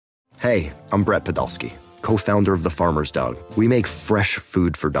Hey, I'm Brett Podolsky, co-founder of The Farmer's Dog. We make fresh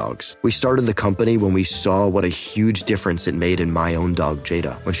food for dogs. We started the company when we saw what a huge difference it made in my own dog,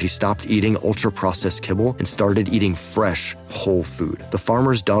 Jada, when she stopped eating ultra-processed kibble and started eating fresh, whole food. The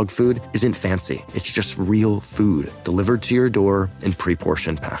Farmer's Dog food isn't fancy. It's just real food delivered to your door in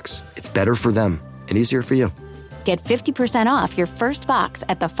pre-portioned packs. It's better for them and easier for you. Get 50% off your first box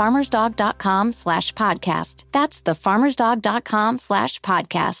at thefarmersdog.com/podcast. That's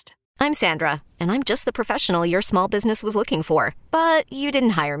thefarmersdog.com/podcast. I'm Sandra, and I'm just the professional your small business was looking for. But you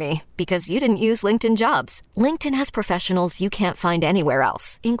didn't hire me because you didn't use LinkedIn Jobs. LinkedIn has professionals you can't find anywhere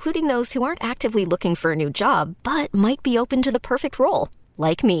else, including those who aren't actively looking for a new job, but might be open to the perfect role,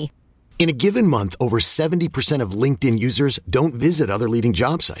 like me. In a given month, over 70% of LinkedIn users don't visit other leading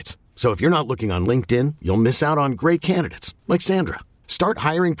job sites. So if you're not looking on LinkedIn, you'll miss out on great candidates like Sandra. Start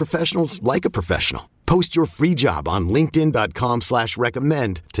hiring professionals like a professional. Post your free job on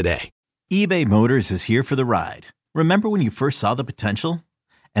linkedin.com/recommend today. eBay Motors is here for the ride. Remember when you first saw the potential?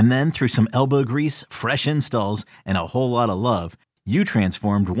 And then through some elbow grease, fresh installs, and a whole lot of love, you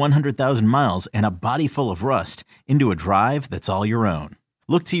transformed 100,000 miles and a body full of rust into a drive that's all your own.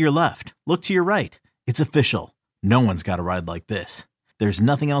 Look to your left. Look to your right. It's official. No one's got a ride like this. There's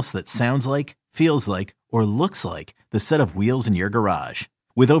nothing else that sounds like, feels like, or looks like the set of wheels in your garage.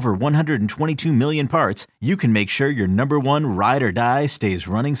 With over 122 million parts, you can make sure your number one ride or die stays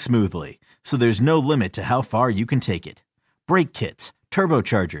running smoothly, so there's no limit to how far you can take it. Brake kits,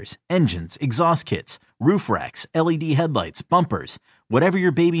 turbochargers, engines, exhaust kits, roof racks, LED headlights, bumpers, whatever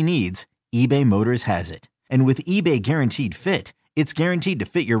your baby needs, eBay Motors has it. And with eBay Guaranteed Fit, it's guaranteed to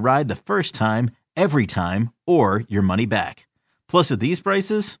fit your ride the first time, every time, or your money back. Plus, at these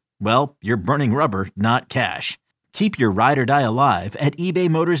prices, well, you're burning rubber, not cash. Keep your ride or die alive at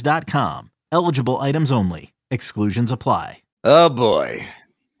ebaymotors.com. Eligible items only. Exclusions apply. Oh, boy.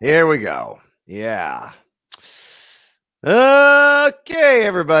 Here we go. Yeah. Okay,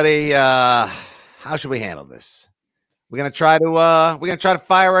 everybody. How should we handle this? We're gonna try to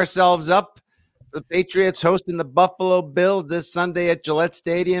fire ourselves up. The Patriots hosting the Buffalo Bills this Sunday at Gillette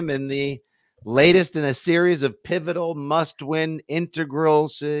Stadium in the latest in a series of pivotal, must-win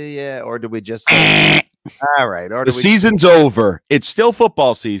integrals. Or do we just say, all right? Or the season's over. It's still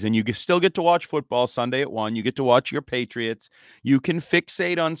football season. You can still get to watch football Sunday at 1. You get to watch your Patriots. You can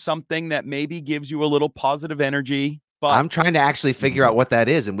fixate on something that maybe gives you a little positive energy. But I'm trying to actually figure out what that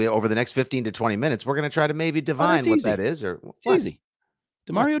is, and over the next 15 to 20 minutes, we're going to try to maybe divine what that is. Or it's easy.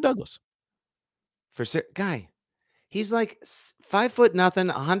 Demario Douglas, guy. He's like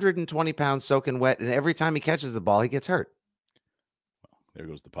 5'0", 120 pounds, soaking wet, and every time he catches the ball, he gets hurt. Well, there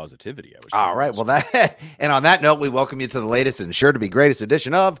goes the positivity. All right. Well, and on that note, we welcome you to the latest and sure to be greatest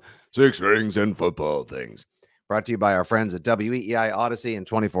edition of Six Rings and Football Things, brought to you by our friends at WEEI Odyssey and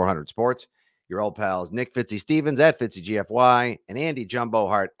 2400 Sports. Your old pals Nick Fitzy Stevens at FitzyGFY and Andy Jumbo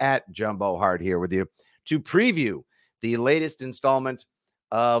Hart at Jumbo Hart here with you to preview the latest installment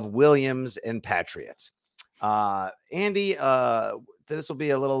of Williams and Patriots. Andy, this will be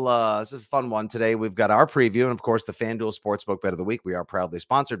a little, this is a fun one today. We've got our preview and of course the FanDuel Sportsbook Bet of the Week. We are proudly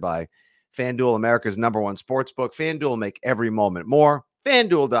sponsored by FanDuel, America's #1 sportsbook. FanDuel, make every moment more.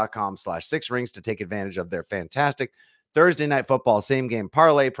 FanDuel.com/6rings to take advantage of their fantastic Thursday night football same game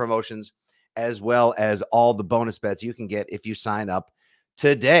parlay promotions, as well as all the bonus bets you can get if you sign up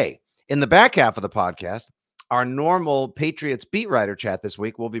today. In the back half of the podcast, our normal Patriots beat writer chat this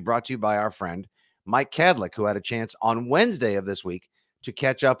week will be brought to you by our friend Mike Kadlick, who had a chance on Wednesday of this week to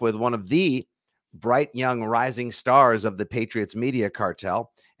catch up with one of the bright young rising stars of the Patriots media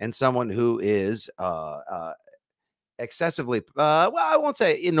cartel and someone who is excessively, well, I won't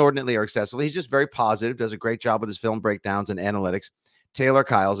say inordinately or excessively. He's just very positive, does a great job with his film breakdowns and analytics. Taylor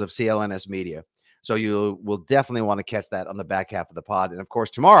Kyles of CLNS Media. So you will definitely want to catch that on the back half of the pod. And of course,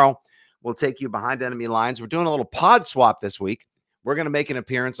 tomorrow we'll take you behind enemy lines. We're doing a little pod swap this week. We're going to make an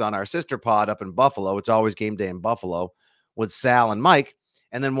appearance on our sister pod up in Buffalo. It's always game day in Buffalo with Sal and Mike.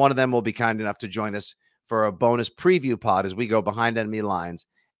 And then one of them will be kind enough to join us for a bonus preview pod as we go behind enemy lines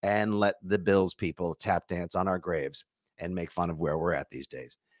and let the Bills people tap dance on our graves and make fun of where we're at these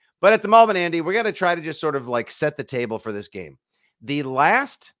days. But at the moment, Andy, we're going to try to just sort of like set the table for this game. The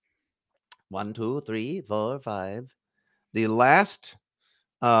last 1, 2, 3, 4, 5, the last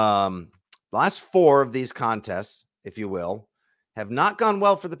 4 of these contests, if you will, have not gone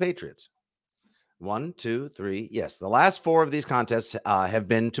well for the Patriots. 1, 2, 3. Yes, the last 4 of these contests have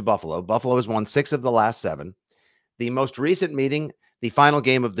been to Buffalo. Buffalo has won 6 of the last 7. The most recent meeting, the final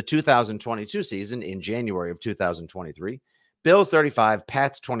game of the 2022 season in January of 2023, Bills 35,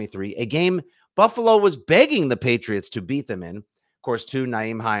 Pats 23, a game Buffalo was begging the Patriots to beat them in, Of course, 2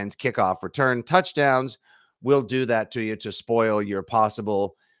 Nyheim Hines kickoff return touchdowns will do that to you to spoil your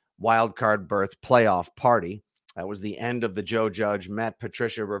possible wild card berth playoff party. That was the end of the Joe Judge, Matt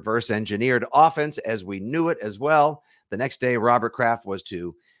Patricia reverse engineered offense as we knew it as well. The next day, Robert Kraft was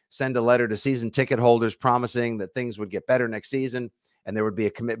to send a letter to season ticket holders promising that things would get better next season and there would be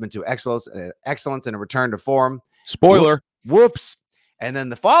a commitment to excellence and a return to form. Spoiler. Whoops. And then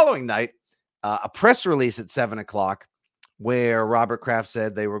the following night, a press release at 7:00 where Robert Kraft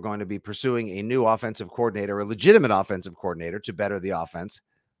said they were going to be pursuing a new offensive coordinator, a legitimate offensive coordinator to better the offense.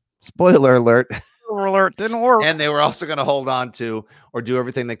 Spoiler alert. Alert, didn't work. And they were also going to hold on to or do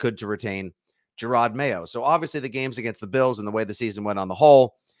everything they could to retain Gerard Mayo. So obviously the games against the Bills and the way the season went on the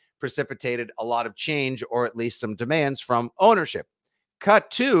whole precipitated a lot of change or at least some demands from ownership. Cut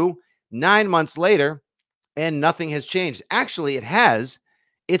to 9 months later, and nothing has changed. Actually, it has.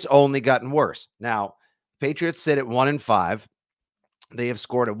 It's only gotten worse. Now, Patriots sit at 1-5. They have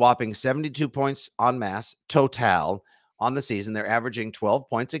scored a whopping 72 points en masse total on the season. They're averaging 12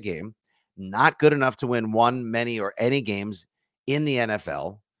 points a game. Not good enough to win one, many, or any games in the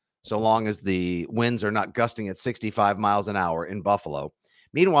NFL, so long as the winds are not gusting at 65 miles an hour in Buffalo.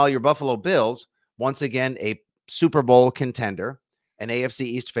 Meanwhile, your Buffalo Bills, once again, a Super Bowl contender, an AFC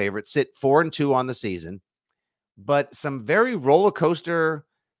East favorite, sit 4-2 on the season, but some very roller coaster,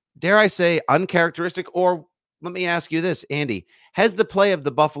 dare I say, uncharacteristic, or let me ask you this, Andy, has the play of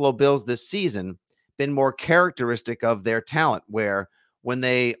the Buffalo Bills this season been more characteristic of their talent, where when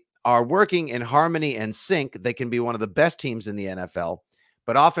they are working in harmony and sync, they can be one of the best teams in the NFL,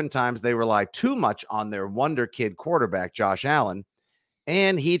 but oftentimes they rely too much on their wonder kid quarterback, Josh Allen,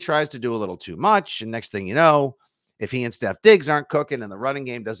 and he tries to do a little too much, and next thing you know, if he and Steph Diggs aren't cooking and the running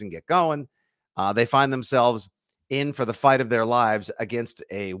game doesn't get going, they find themselves in for the fight of their lives against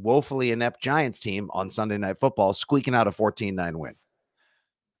a woefully inept Giants team on Sunday Night Football, squeaking out a 14-9 win.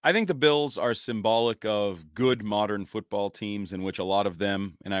 I think the Bills are symbolic of good modern football teams in which a lot of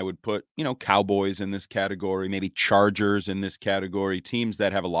them, and I would put, Cowboys in this category, maybe Chargers in this category, teams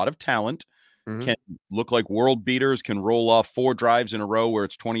that have a lot of talent, can look like world beaters, can roll off 4 drives in a row where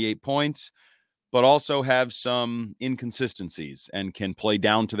it's 28 points, but also have some inconsistencies and can play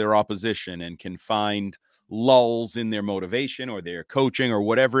down to their opposition and can find lulls in their motivation or their coaching or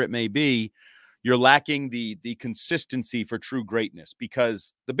whatever it may be. You're lacking the consistency for true greatness,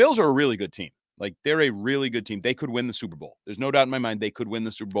 because the Bills are a really good team. Like, they're a really good team. They could win the Super Bowl. There's no doubt in my mind they could win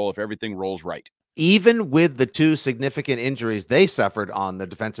the Super Bowl if everything rolls right. Even with the 2 significant injuries they suffered on the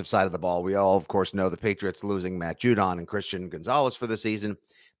defensive side of the ball, we all, of course, know the Patriots losing Matt Judon and Christian Gonzalez for the season.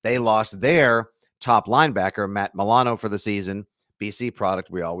 They lost their top linebacker, Matt Milano, for the season. BC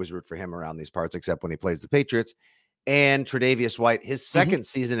product. We always root for him around these parts, except when he plays the Patriots. And Tre'Davious White, his second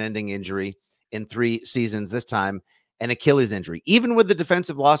season-ending injury in 3 seasons this time, an Achilles injury. Even with the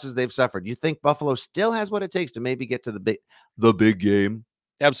defensive losses they've suffered, you think Buffalo still has what it takes to maybe get to the big game?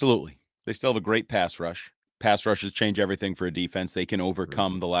 Absolutely. They still have a great pass rush. Pass rushes change everything for a defense. They can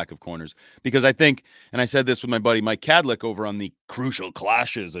overcome the lack of corners. Because I think, and I said this with my buddy Mike Cadlick over on the Crucial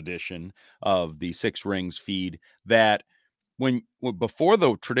Clashes edition of the Six Rings feed, that before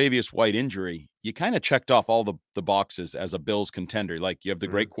the Tre'Davious White injury, you kind of checked off all the boxes as a Bills contender. Like, you have the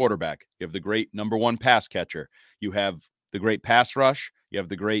great quarterback, you have the great number 1 pass catcher, you have the great pass rush, you have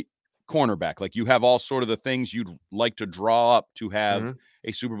the great cornerback. Like, you have all sort of the things you'd like to draw up to have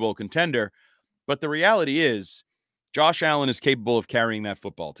a Super Bowl contender. But the reality is, Josh Allen is capable of carrying that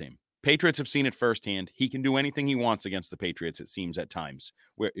football team. Patriots have seen it firsthand. He can do anything he wants against the Patriots, it seems, at times.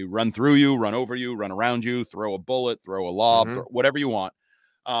 Where you run through you, run over you, run around you, throw a bullet, throw a lob, whatever you want.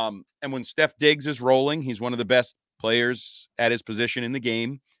 And when Steph Diggs is rolling, he's one of the best players at his position in the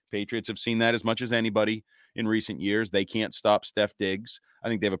game. Patriots have seen that as much as anybody in recent years. They can't stop Steph Diggs. I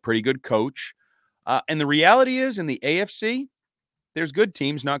think they have a pretty good coach. And the reality is, in the AFC, there's good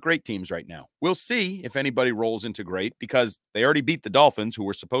teams, not great teams right now. We'll see if anybody rolls into great, because they already beat the Dolphins, who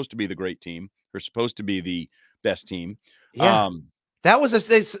were supposed to be the great team, who are supposed to be the best team. Yeah. That was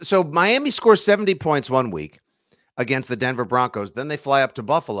so Miami scores 70 points one week against the Denver Broncos. Then they fly up to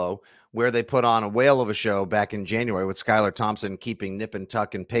Buffalo, where they put on a whale of a show back in January with Skylar Thompson keeping nip and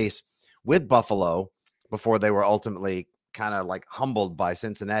tuck and pace with Buffalo before they were ultimately kind of like humbled by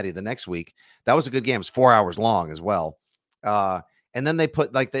Cincinnati the next week. That was a good game. It was 4 hours long as well. And then they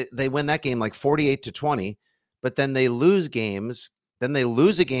put they win that game like 48-20, but then they lose games. Then they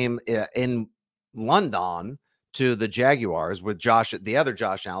lose a game in London to the Jaguars with the other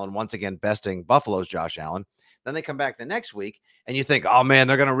Josh Allen, once again besting Buffalo's Josh Allen. Then they come back the next week, and you think, oh man,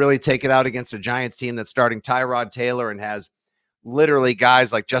 they're going to really take it out against a Giants team that's starting Tyrod Taylor and has literally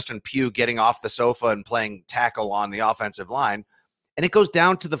guys like Justin Pugh getting off the sofa and playing tackle on the offensive line. and it goes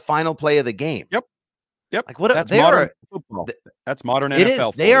down to the final play of the game. Yep. Like what? That's they modern are. football. That's modern It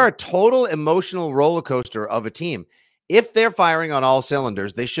NFL. is. They are a total emotional roller coaster of a team. If they're firing on all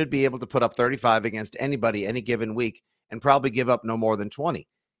cylinders, they should be able to put up 35 against anybody any given week and probably give up no more than 20.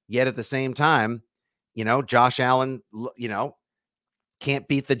 Yet at the same time, Josh Allen, can't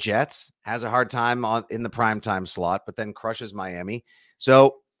beat the Jets, has a hard time in the primetime slot, but then crushes Miami.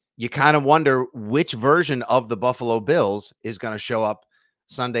 So you kind of wonder which version of the Buffalo Bills is going to show up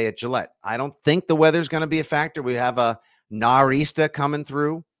Sunday at Gillette. I don't think the weather's going to be a factor. We have a nor'easter coming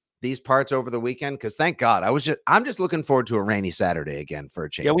through these parts over the weekend, because thank God I'm just looking forward to a rainy Saturday again for a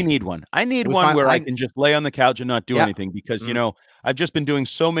change. Yeah, we need one. I need one where I can just lay on the couch and not do anything, because I've just been doing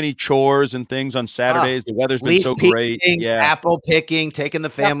so many chores and things on Saturdays. The weather's been so great. Yeah, apple picking, taking the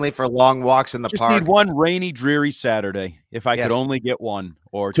family for long walks in the park. Need one rainy, dreary Saturday. If I could only get one,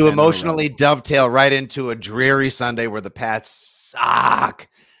 or to emotionally dovetail right into a dreary Sunday where the Pats suck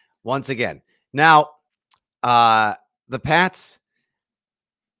once again. Now, the Pats.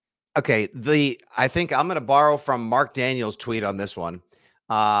 Okay, I think I'm going to borrow from Mark Daniels' tweet on this one.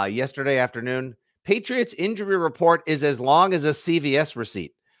 Yesterday afternoon, Patriots injury report is as long as a CVS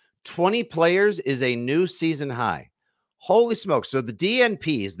receipt. 20 players is a new season high. Holy smokes. So the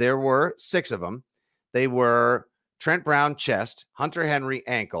DNPs, there were 6 of them. They were Trent Brown, chest, Hunter Henry,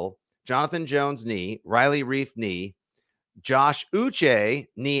 ankle, Jonathan Jones, knee, Riley Reif, knee, Josh Uche,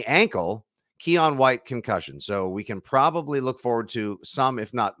 knee, ankle, Keon White, concussion. So we can probably look forward to some,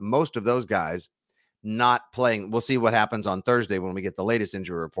 if not most of those guys not playing. We'll see what happens on Thursday when we get the latest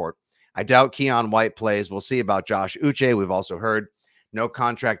injury report. I doubt Keon White plays. We'll see about Josh Uche. We've also heard no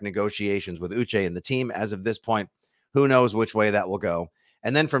contract negotiations with Uche and the team as of this point. Who knows which way that will go.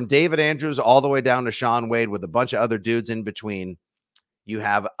 And then from David Andrews all the way down to Sean Wade with a bunch of other dudes in between, you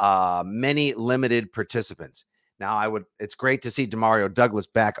have many limited participants. Now, it's great to see Demario Douglas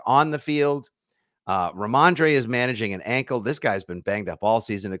back on the field. Ramondre is managing an ankle. This guy's been banged up all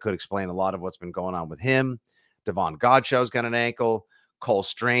season. It could explain a lot of what's been going on with him. Devon Godshow's got an ankle. Cole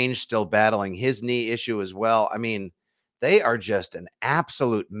Strange still battling his knee issue as well. I mean, they are just an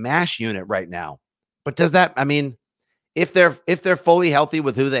absolute mash unit right now. But does that, if they're fully healthy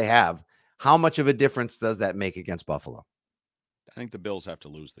with who they have, how much of a difference does that make against Buffalo? I think the Bills have to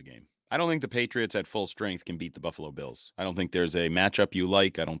lose the game. I don't think the Patriots at full strength can beat the Buffalo Bills. I don't think there's a matchup you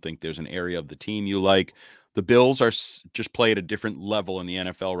like. I don't think there's an area of the team you like. The Bills are just play at a different level in the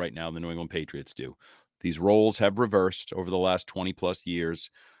NFL right now than the New England Patriots do. These roles have reversed over the last 20 plus years.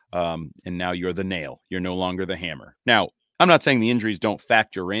 And now you're the nail. You're no longer the hammer. Now, I'm not saying the injuries don't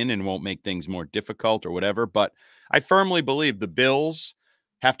factor in and won't make things more difficult or whatever, but I firmly believe the Bills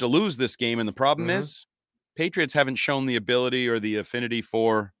have to lose this game. And the problem is Patriots haven't shown the ability or the affinity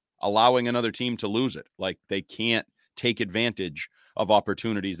for allowing another team to lose it. Like, they can't take advantage of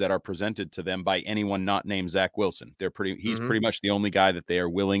opportunities that are presented to them by anyone not named Zach Wilson. He's pretty much the only guy that they are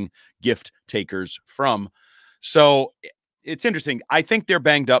willing gift takers from. So it's interesting. I think they're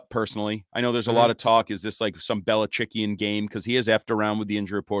banged up personally. I know there's a lot of talk. Is this like some Belichickian game? Because he has effed around with the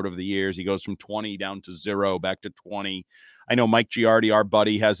injury report over the years. He goes from 20 down to 0, back to 20. I know Mike Giardi, our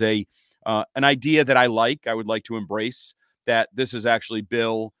buddy, has an idea that I would like to embrace, that this is actually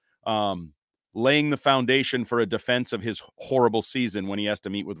Bill laying the foundation for a defense of his horrible season when he has to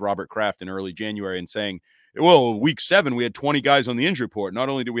meet with Robert Kraft in early January and saying, well, week 7, we had 20 guys on the injury report. Not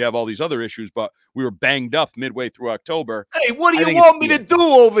only do we have all these other issues, but we were banged up midway through October. Hey, what do you want me to do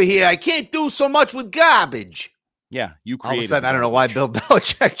over here? I can't do so much with garbage. Yeah, you created. All of a sudden, I don't know why Bill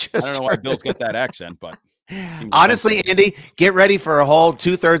Belichick I don't know why Bill's got that accent, but honestly, Andy, get ready for a whole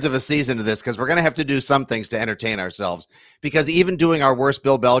 2/3 of a season of this, because we're going to have to do some things to entertain ourselves, because even doing our worst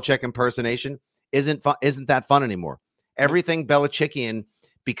Bill Belichick impersonation isn't that fun anymore. Everything Belichickian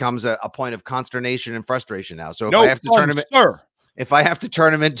becomes a point of consternation and frustration now. So if I have to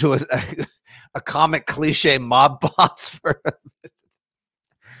turn him into a comic cliche mob boss you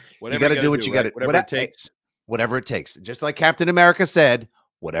got to do what you got to, whatever it takes. Whatever it takes. Just like Captain America said,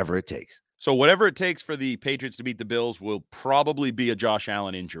 whatever it takes. So whatever it takes for the Patriots to beat the Bills will probably be a Josh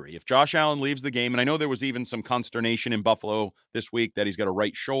Allen injury. If Josh Allen leaves the game, and I know there was even some consternation in Buffalo this week that he's got a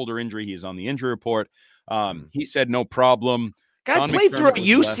right shoulder injury. He's on the injury report. He said no problem. Guy played through a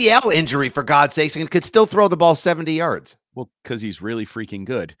UCL injury, for God's sakes, and could still throw the ball 70 yards. Well, because he's really freaking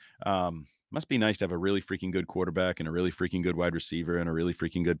good. Must be nice to have a really freaking good quarterback and a really freaking good wide receiver and a really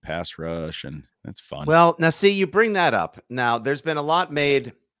freaking good pass rush, and that's fun. Well, now see, you bring that up. Now, there's been a lot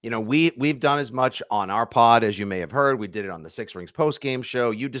made. We've done as much on our pod as you may have heard. We did it on the Six Rings post-game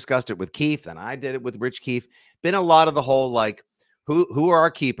show. You discussed it with Keith, and I did it with Rich Keefe. Been a lot of the whole, like, who are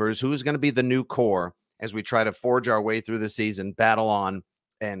our keepers? Who's going to be the new core? as we try to forge our way through the season, battle on,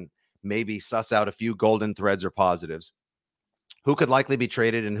 and maybe suss out a few golden threads or positives. Who could likely be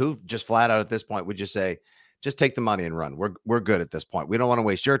traded, and who just flat out at this point would just say, just take the money and run. We're good at this point. We don't want to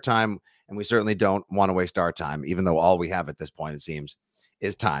waste your time, and we certainly don't want to waste our time, even though all we have at this point, it seems,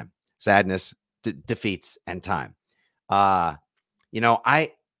 is time, sadness, defeats, and time. I don't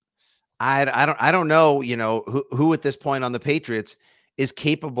know, who at this point on the Patriots is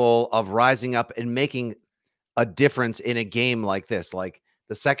capable of rising up and making a difference in a game like this. Like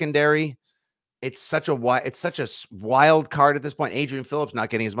the secondary, it's such a wild card at this point. Adrian Phillips not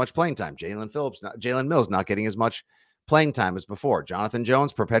getting as much playing time. Jalen Mills not getting as much playing time as before. Jonathan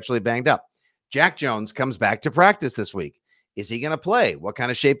Jones perpetually banged up. Jack Jones comes back to practice this week. Is he going to play? What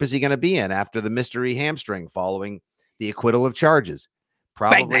kind of shape is he going to be in after the mystery hamstring following the acquittal of charges?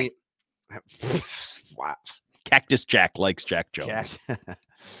 Probably. Bang, bang. Wow. Cactus Jack likes Jack Jones.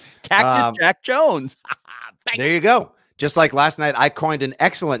 Cactus Jack Jones. There you go. Just like last night, I coined an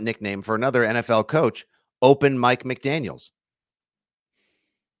excellent nickname for another NFL coach, Open Mike McDaniels.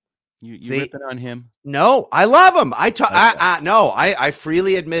 You ripping on him? No, I love him. I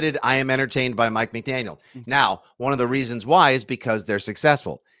freely admitted I am entertained by Mike McDaniel. Now, one of the reasons why is because they're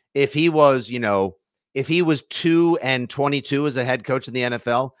successful. If he was 2-22 as a head coach in the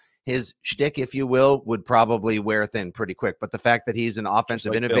NFL, his shtick, if you will, would probably wear thin pretty quick. But the fact that he's an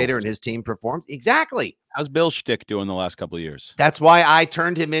offensive innovator and his team performs, exactly. How's Bill's shtick doing the last couple of years? That's why I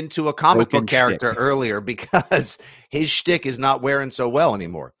turned him into a comic book character earlier, because his shtick is not wearing so well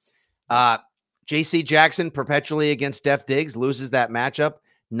anymore. J.C. Jackson perpetually against Steph Diggs loses that matchup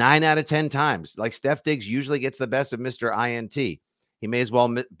 9 out of 10 times. Like Steph Diggs usually gets the best of Mr. INT. He may as well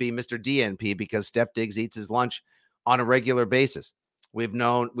be Mr. DNP because Steph Diggs eats his lunch on a regular basis.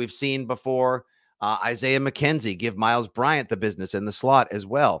 We've seen before Isaiah McKenzie give Miles Bryant the business in the slot as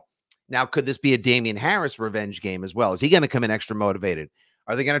well. Now, could this be a Damian Harris revenge game as well? Is he going to come in extra motivated?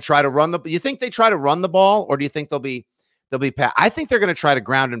 Are they going to try to run you think they try to run the ball, or do you think they'll be I think they're going to try to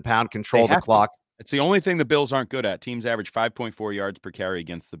ground and pound, control the clock. It's the only thing the Bills aren't good at. Teams average 5.4 yards per carry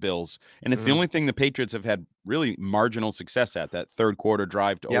against the Bills. And it's the only thing the Patriots have had really marginal success at, that third quarter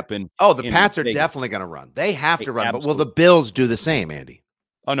drive to open. Oh, the Pats are definitely going to run. They have to run. But will the Bills do the same, Andy?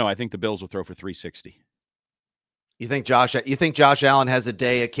 Oh, no, I think the Bills will throw for 360. You think Josh Allen has a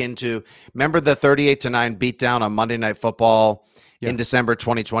day akin to, remember the 38-9 beatdown on Monday Night Football in December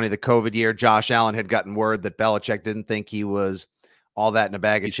 2020, the COVID year? Josh Allen had gotten word that Belichick didn't think he was all that in a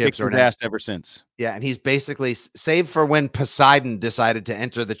bag of chips, or asked ever since. Yeah, and he's basically, save for when Poseidon decided to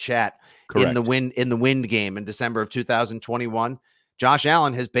enter the chat in the wind game in December of 2021, Josh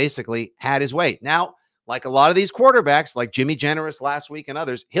Allen has basically had his way. Now, like a lot of these quarterbacks, like Jimmy Generous last week and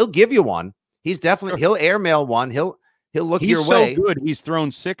others, he'll give you one. He's definitely he'll airmail one. He'll look your way. He's so good. He's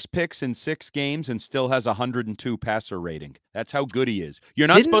thrown 6 picks in 6 games and still has 102 passer rating. That's how good he is. You're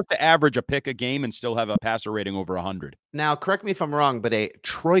not supposed to average a pick a game and still have a passer rating over 100. Now, correct me if I'm wrong, but a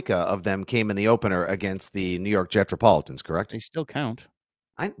troika of them came in the opener against the New York Jetropolitans, correct? They still count.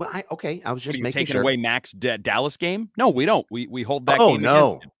 Okay. I was just making taking sure. Away Mac's Dallas game? No, we don't. We hold that game. Oh,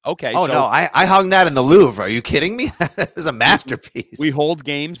 no. Okay. Oh, no. I hung that in the Louvre. Are you kidding me? It was a masterpiece. We hold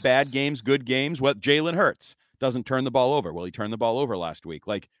games, bad games, good games. What Jalen Hurts doesn't turn the ball over. Well, he turned the ball over last week.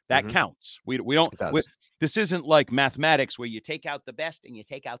 Like that counts. We don't. This isn't like mathematics where you take out the best and you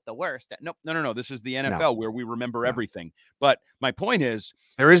take out the worst. No. This is the NFL where we remember everything. But my point is,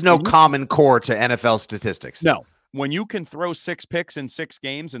 there is no common core to NFL statistics. No. When you can throw 6 picks in 6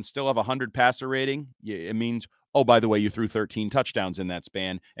 games and still have 100 passer rating, it means, oh, by the way, you threw 13 touchdowns in that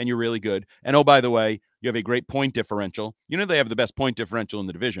span and you're really good. And oh, by the way, you have a great point differential. You know, they have the best point differential in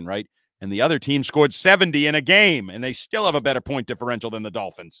the division, right? And the other team scored 70 in a game and they still have a better point differential than the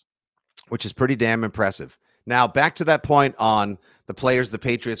Dolphins, which is pretty damn impressive. Now, back to that point on the players the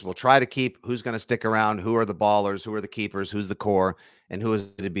Patriots will try to keep, who's going to stick around, who are the ballers, who are the keepers, who's the core, and who is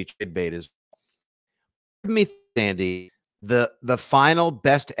going to be trade bait. Is me, Andy, the final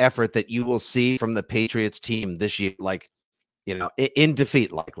best effort that you will see from the Patriots team this year, like, in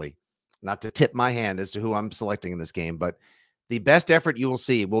defeat, likely, not to tip my hand as to who I'm selecting in this game, but the best effort you will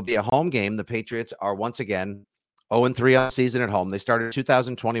see will be a home game. The Patriots are once again 0-3 on the season at home. They started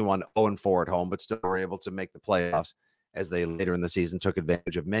 2021 0-4 at home, but still were able to make the playoffs as they later in the season took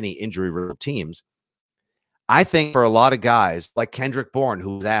advantage of many injury-riddled teams. I think for a lot of guys like Kendrick Bourne,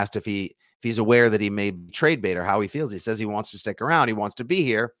 who was asked if he's aware that he may be trade bait or how he feels. He says he wants to stick around. He wants to be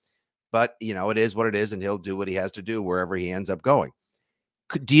here, but it is what it is, and he'll do what he has to do wherever he ends up going.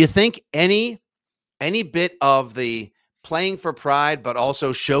 Do you think any bit of the playing for pride, but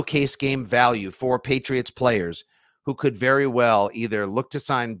also showcase game value for Patriots players who could very well either look to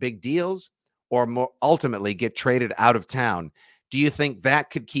sign big deals or more ultimately get traded out of town. Do you think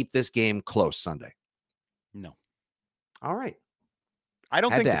that could keep this game close Sunday? No. All right. I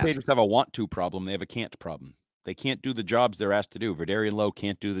don't Had think to the ask. Patriots have a want to problem. They have a can't problem. They can't do the jobs they're asked to do. Verdarian Lowe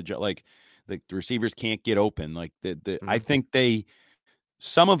can't do the job. Like the receivers can't get open. Like I think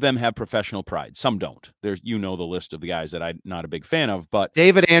some of them have professional pride. Some don't. There's, the list of the guys that I'm not a big fan of, but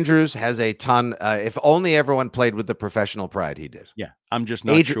David Andrews has a ton. If only everyone played with the professional pride he did. yeah, I'm just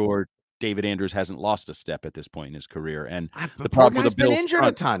not sure David Andrews hasn't lost a step at this point in his career. And the poor problem with guy's the been Bills injured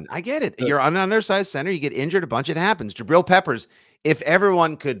front, a ton. I get it. You're on an undersized center. You get injured a bunch. It happens. Jabril Peppers, if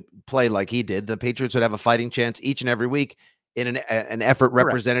everyone could play like he did, the Patriots would have a fighting chance each and every week in an effort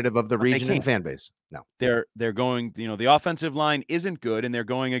representative of the region and fan base. No, they're going, the offensive line isn't good, and they're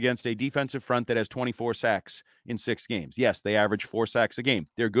going against a defensive front that has 24 sacks in 6 games. Yes, they average 4 sacks a game.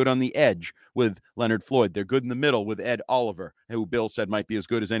 They're good on the edge with Leonard Floyd. They're good in the middle with Ed Oliver, who Bill said might be as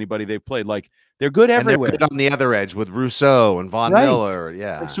good as anybody they've played. Like, they're good everywhere. And they're good on the other edge with Rousseau and Von Miller.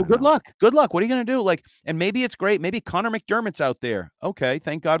 Yeah. So good luck. Good luck. What are you going to do? Like, and maybe it's great. Maybe Connor McDermott's out there. Okay,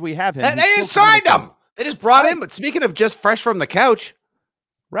 thank God we have him. They just signed him. They just brought him. But speaking of just fresh from the couch.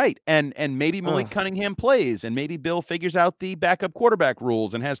 Right. And maybe Malik Cunningham plays, and maybe Bill figures out the backup quarterback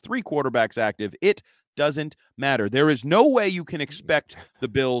rules and has 3 quarterbacks active. It doesn't matter. There is no way you can expect the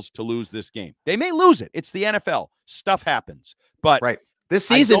Bills to lose this game. They may lose it. It's the NFL. Stuff happens. But this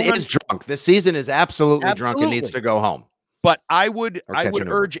season is drunk. This season is absolutely drunk and needs to go home. But I would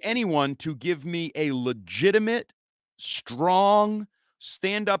urge anyone to give me a legitimate, strong,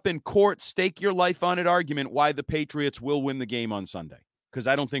 stand up in court, stake your life on it argument why the Patriots will win the game on Sunday. Because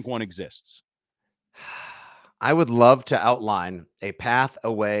I don't think one exists. I would love to outline a path,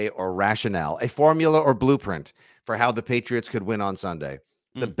 a way, or rationale, a formula or blueprint for how the Patriots could win on Sunday.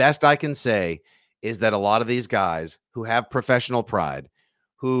 The best I can say is that a lot of these guys who have professional pride,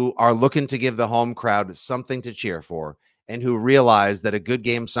 who are looking to give the home crowd something to cheer for, and who realize that a good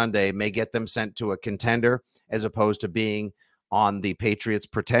game Sunday may get them sent to a contender as opposed to being on the Patriots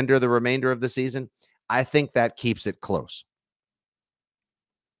pretender the remainder of the season, I think that keeps it close.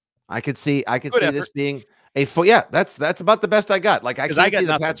 I could see this being a full. Yeah, that's about the best I got. Like I can't see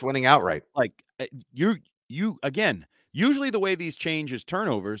the Pats winning outright. Like you again. Usually the way these change is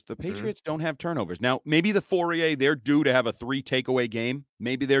turnovers. The Patriots don't have turnovers. Now maybe the Fourier, they're due to have a 3 takeaway game.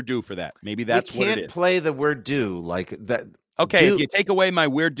 Maybe they're due for that. Maybe that's what it is. Can't play the word due like that. Okay, if you take away my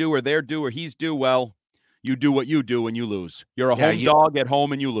we're due or they're due or he's due, well, you do what you do and you lose. You're a home dog at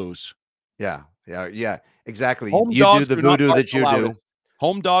home and you lose. Yeah, exactly. Home you do the voodoo that you do.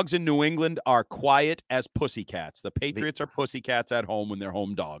 Home dogs in New England are quiet as pussycats. The Patriots are pussycats at home when they're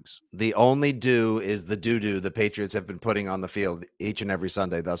home dogs. The only do is the doo-doo the Patriots have been putting on the field each and every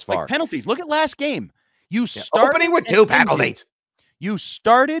Sunday thus far. Like penalties. Look at last game. You started opening with 2 penalties. You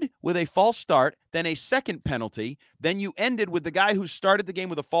started with a false start, then a second penalty, then you ended with the guy who started the game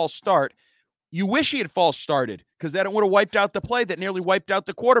with a false start. You wish he had false started because that would have wiped out the play that nearly wiped out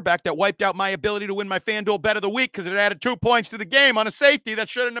the quarterback, that wiped out my ability to win my FanDuel bet of the week because it added 2 points to the game on a safety that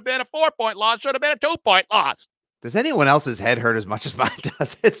shouldn't have been a 4-point loss, should have been a 2-point loss. Does anyone else's head hurt as much as mine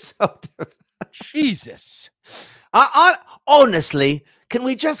does? It's so Jesus. Honestly, can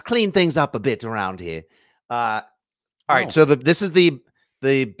we just clean things up a bit around here? All right, so this is the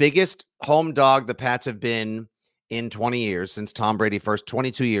biggest home dog the Pats have been in 20 years since Tom Brady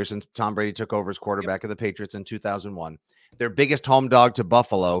 22 years since Tom Brady took over as quarterback of the Patriots in 2001. Their biggest home dog to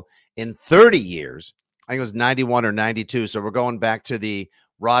Buffalo in 30 years. I think it was 91 or 92. So we're going back to the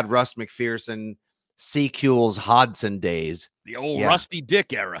Rod Rust McPherson, Seacules Hodson days. The old Rusty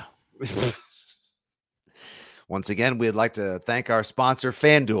Dick era. Once again, we'd like to thank our sponsor,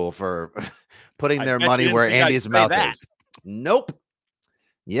 FanDuel, for putting their money where Andy's mouth is. Nope.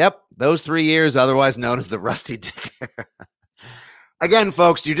 Yep, those 3 years, otherwise known as the Rusty Dick. Again,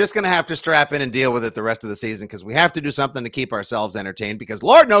 folks, you're just going to have to strap in and deal with it the rest of the season because we have to do something to keep ourselves entertained because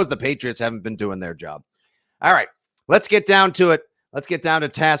Lord knows the Patriots haven't been doing their job. All right, let's get down to it. Let's get down to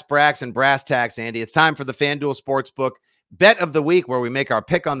Task Brax and Brass Tacks, Andy. It's time for the FanDuel Sportsbook Bet of the Week where we make our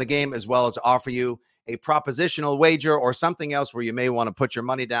pick on the game as well as offer you a propositional wager or something else where you may want to put your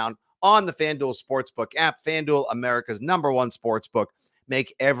money down on the FanDuel Sportsbook app. FanDuel, America's #1 sportsbook.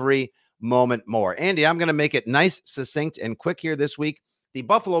 Make every moment more. Andy, I'm going to make it nice, succinct, and quick here this week. The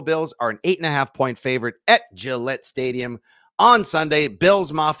Buffalo Bills are an 8.5-point favorite at Gillette Stadium on Sunday.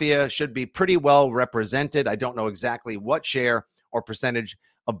 Bills Mafia should be pretty well represented. I don't know exactly what share or percentage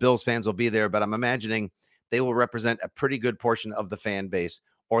of Bills fans will be there, but I'm imagining they will represent a pretty good portion of the fan base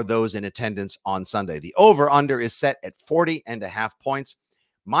or those in attendance on Sunday. The over-under is set at 40.5 points.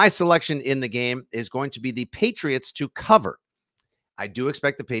 My selection in the game is going to be the Patriots to cover. I do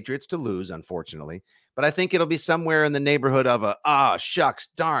expect the Patriots to lose, unfortunately, but I think it'll be somewhere in the neighborhood of shucks,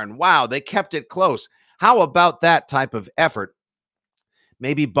 darn, wow, they kept it close. How about that type of effort?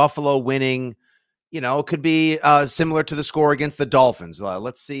 Maybe Buffalo winning, it could be similar to the score against the Dolphins.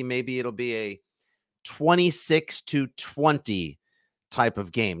 Let's see, maybe it'll be a 26-20 type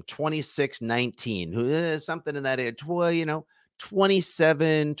of game, 26-19, something in that area,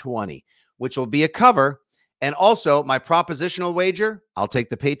 27-20, which will be a cover. And also my propositional wager, I'll take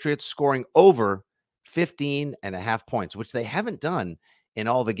the Patriots scoring over 15.5 points, which they haven't done in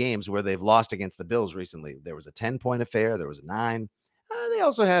all the games where they've lost against the Bills recently. There was a 10-point affair. There was a 9. They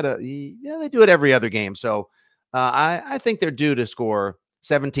also had they do it every other game. So I think they're due to score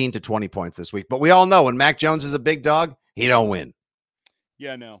 17 to 20 points this week. But we all know when Mac Jones is a big dog, he don't win.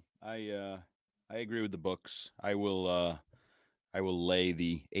 Yeah, no, I agree with the books. I will lay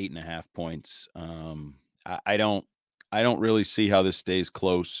the 8.5 points. I don't really see how this stays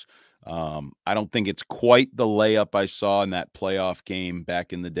close. I don't think it's quite the layup I saw in that playoff game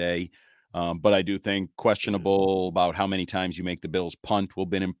back in the day. But I do think questionable about how many times you make the Bills punt will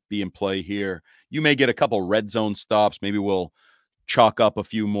be in play here. You may get a couple red zone stops. Maybe we'll chalk up a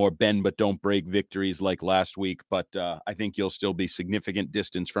few more bend but don't break victories like last week. But I think you'll still be significant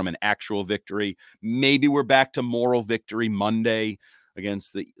distance from an actual victory. Maybe we're back to moral victory Monday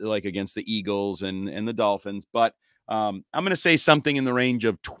against the Eagles and the Dolphins. But I'm going to say something in the range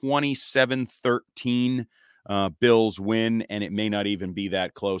of 27-13. Bills win, and it may not even be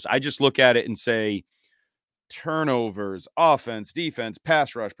that close. I just look at it and say turnovers, offense, defense,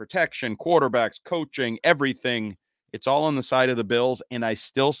 pass rush, protection, quarterbacks, coaching, everything. It's all on the side of the Bills, and I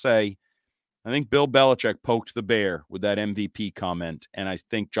still say I think Bill Belichick poked the bear with that MVP comment, and I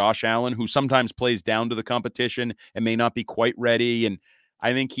think Josh Allen, who sometimes plays down to the competition and may not be quite ready, and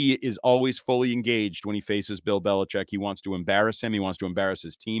I think he is always fully engaged when he faces Bill Belichick. He wants to embarrass him. He wants to embarrass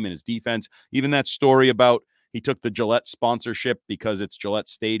his team and his defense. Even that story about he took the Gillette sponsorship because it's Gillette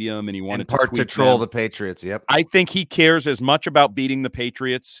Stadium and he wanted to troll the Patriots. Yep. I think he cares as much about beating the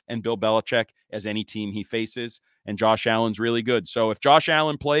Patriots and Bill Belichick as any team he faces. And Josh Allen's really good. So if Josh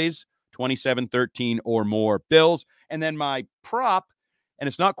Allen plays 27-13 or more Bills, and then my prop, and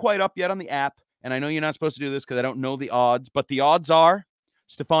it's not quite up yet on the app. And I know you're not supposed to do this because I don't know the odds, but the odds are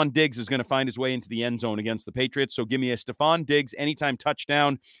Stephon Diggs is going to find his way into the end zone against the Patriots. So give me a Stephon Diggs anytime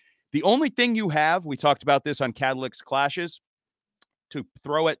touchdown. The only thing you have, we talked about this on Cadlic's Clashes, to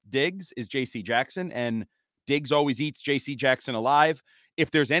throw at Diggs is J.C. Jackson, and Diggs always eats J.C. Jackson alive.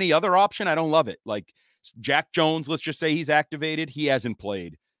 If there's any other option, I don't love it. Like Jack Jones, let's just say he's activated. He hasn't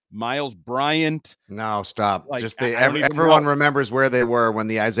played. Miles Bryant. No, stop. Everyone remembers where they were when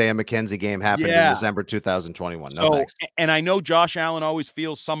the Isaiah McKenzie game happened in December 2021. No, thanks. And I know Josh Allen always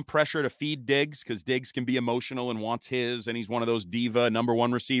feels some pressure to feed Diggs because Diggs can be emotional and wants his, and he's one of those diva number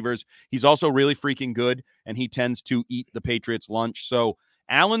one receivers. He's also really freaking good, and he tends to eat the Patriots' lunch. So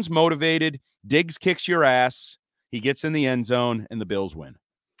Allen's motivated. Diggs kicks your ass. He gets in the end zone, and the Bills win.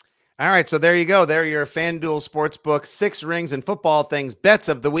 All right, so there you go. There are your FanDuel Sportsbook 6 rings and football things bets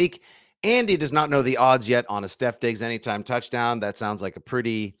of the week. Andy does not know the odds yet on a Steph Diggs anytime touchdown. That sounds like a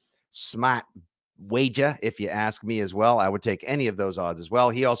pretty smart wager, if you ask me as well. I would take any of those odds as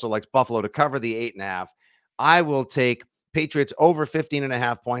well. He also likes Buffalo to cover the 8.5. I will take Patriots over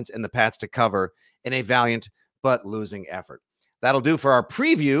 15.5 points and the Pats to cover in a valiant but losing effort. That'll do for our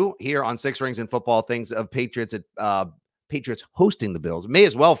preview here on 6 rings and football things of Patriots hosting the Bills. It may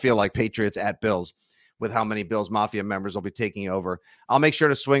as well feel like Patriots at Bills with how many Bills Mafia members will be taking over. I'll make sure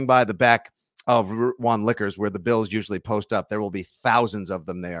to swing by the back of Route 1 Liquors where the Bills usually post up. There will be thousands of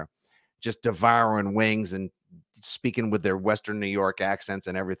them there, just devouring wings and speaking with their Western New York accents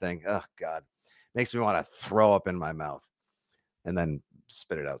and everything. Oh, God. Makes me want to throw up in my mouth and then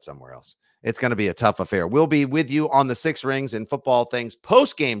spit it out somewhere else. It's going to be a tough affair. We'll be with you on the 6 Rings and Football Things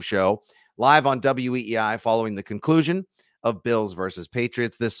post-game show live on WEEI following the conclusion of Bills versus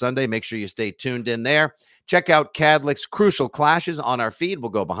Patriots this Sunday. Make sure you stay tuned in there. Check out Cadlic's Crucial Clashes on our feed.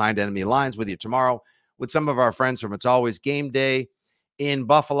 We'll go behind enemy lines with you tomorrow with some of our friends from It's Always Game Day in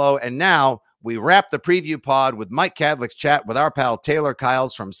Buffalo. And now we wrap the preview pod with Mike Cadlic's chat with our pal Taylor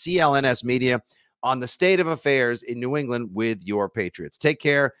Kiles from CLNS Media on the state of affairs in New England with your Patriots. Take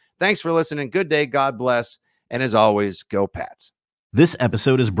care. Thanks for listening. Good day. God bless. And as always, go Pats. This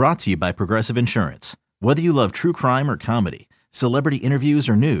episode is brought to you by Progressive Insurance. Whether you love true crime or comedy, celebrity interviews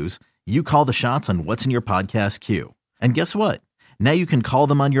or news, you call the shots on what's in your podcast queue. And guess what? Now you can call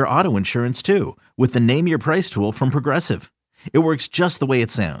them on your auto insurance too with the Name Your Price tool from Progressive. It works just the way it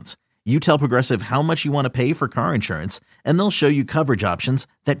sounds. You tell Progressive how much you want to pay for car insurance, and they'll show you coverage options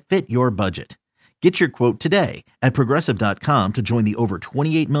that fit your budget. Get your quote today at Progressive.com to join the over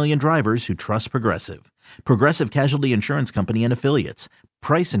 28 million drivers who trust Progressive. Progressive Casualty Insurance Company and Affiliates.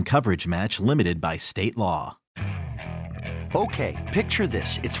 Price and coverage match limited by state law. Okay, picture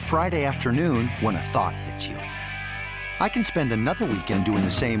this. It's Friday afternoon when a thought hits you. I can spend another weekend doing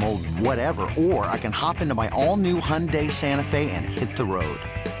the same old whatever, or I can hop into my all-new Hyundai Santa Fe and hit the road.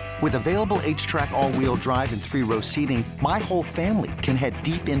 With available H-Track all-wheel drive and 3-row seating, my whole family can head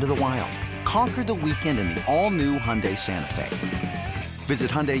deep into the wild. Conquer the weekend in the all-new Hyundai Santa Fe.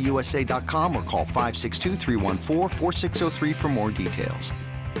 Visit HyundaiUSA.com or call 562-314-4603 for more details.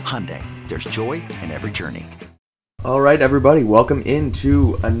 Hyundai, there's joy in every journey. All right, everybody, welcome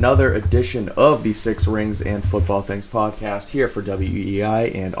into another edition of the Six Rings and Football Things podcast here for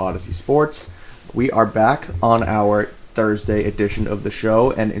WEEI and Odyssey Sports. We are back on our Thursday edition of the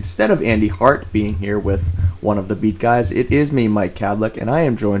show, and instead of Andy Hart being here with one of the beat guys, it is me, Mike Cadlick, and I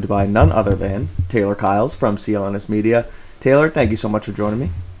am joined by none other than Taylor Kiles from CLNS Media. Taylor, thank you so much for joining me.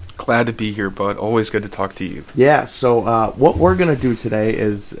 Glad to be here, bud. Always good to talk to you. Yeah, so what we're going to do today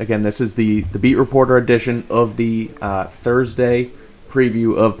is, again, this is the Beat Reporter edition of the Thursday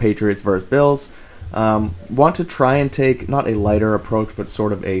preview of Patriots versus Bills. Want to try and take, not a lighter approach, but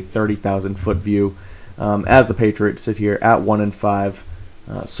sort of a 30,000-foot view as the Patriots sit here at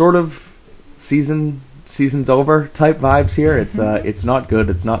 1-5. Sort of season's over type vibes here. It's not good.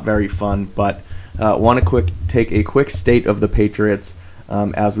 It's not very fun, but want to take a quick state of the Patriots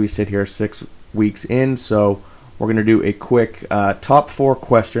as we sit here 6 weeks in. So we're going to do a quick top 4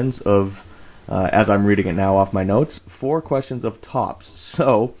 questions of, as I'm reading it now off my notes, 4 questions of tops.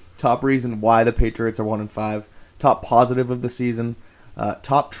 So top reason why the Patriots are 1-5, top positive of the season,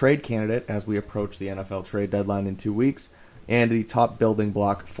 top trade candidate as we approach the NFL trade deadline in 2 weeks, and the top building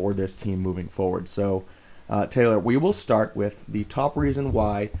block for this team moving forward. So Taylor, we will start with the top reason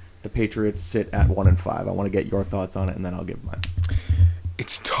why the Patriots sit at 1-5. I want to get your thoughts on it, and then I'll give mine.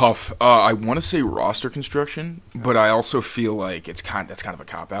 It's tough. I want to say roster construction, but I also feel like that's kind of a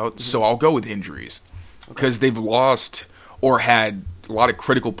cop-out. So I'll go with injuries because they've lost or had a lot of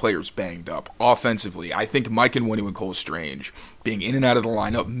critical players banged up offensively. I think Mike Onwenu and Cole Strange being in and out of the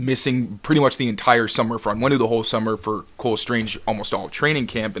lineup, missing pretty much the entire summer for Onwenu, the whole summer for Cole Strange, almost all of training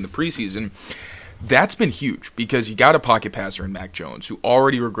camp in the preseason. That's been huge because you got a pocket passer in Mac Jones who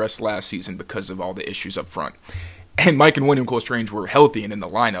already regressed last season because of all the issues up front. And Mike Onwenu and Cole Strange were healthy and in the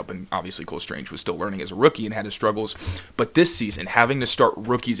lineup, and obviously Cole Strange was still learning as a rookie and had his struggles. But this season, having to start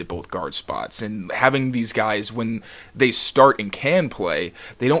rookies at both guard spots and having these guys, when they start and can play,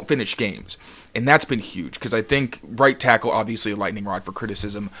 they don't finish games. And that's been huge because I think right tackle, obviously a lightning rod for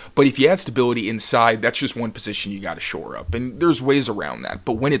criticism, but if you add stability inside, that's just one position you got to shore up. And there's ways around that.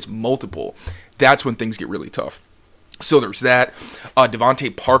 But when it's multiple, that's when things get really tough. So there's that.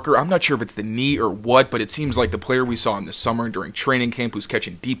 Devontae Parker, I'm not sure if it's the knee or what, but it seems like the player we saw in the summer during training camp who's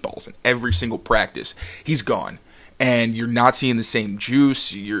catching deep balls in every single practice, he's gone. And you're not seeing the same juice.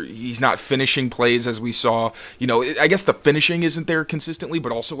 He's not finishing plays as we saw. I guess the finishing isn't there consistently,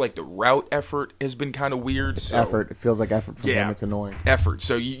 but also like the route effort has been kind of weird. It's effort. It feels like effort from him. It's annoying. Effort.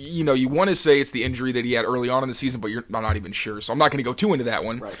 So you want to say it's the injury that he had early on in the season, but I'm not even sure. So I'm not going to go too into that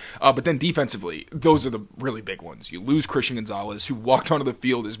one. Right. But then defensively, those are the really big ones. You lose Christian Gonzalez, who walked onto the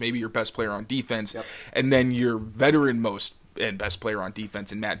field as maybe your best player on defense, and then your veteran most and best player on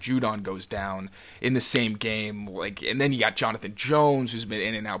defense, and Matt Judon goes down in the same game. And then you got Jonathan Jones, who's been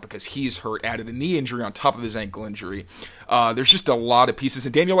in and out because he's hurt, added a knee injury on top of his ankle injury. There's just a lot of pieces.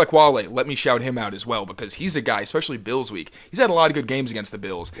 And Daniel Ekwale, let me shout him out as well, because he's a guy, especially Bills week, he's had a lot of good games against the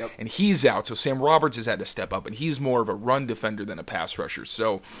Bills, and he's out. So Sam Roberts has had to step up, and he's more of a run defender than a pass rusher.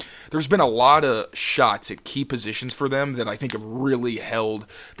 So there's been a lot of shots at key positions for them that I think have really held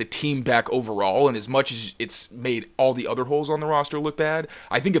the team back overall. And as much as it's made all the other holes on the roster look bad,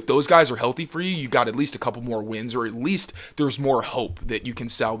 I think if those guys are healthy for you, you got at least a couple more wins, or at least there's more hope that you can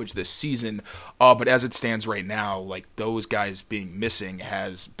salvage this season. But as it stands right now, like, those guys being missing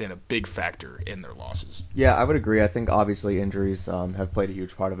has been a big factor in their losses. Yeah, I would agree. I think obviously injuries have played a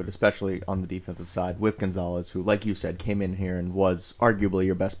huge part of it, especially on the defensive side with Gonzalez, who, like you said, came in here and was arguably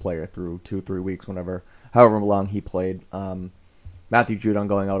your best player through 2-3 weeks, however long he played. Matthew Judon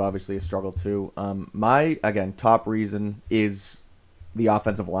going out, obviously a struggle too. My, again, top reason is the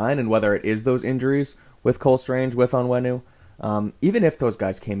offensive line, and whether it is those injuries with Cole Strange, with Onwenu, even if those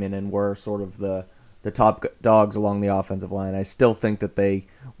guys came in and were sort of the top dogs along the offensive line, I still think that they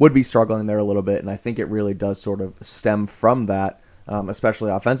would be struggling there a little bit, and I think it really does sort of stem from that,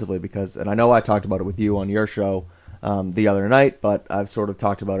 especially offensively, because, and I know I talked about it with you on your show the other night, but I've sort of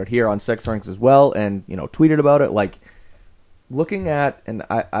talked about it here on Six Ranks as well, and tweeted about it. Like, looking at, and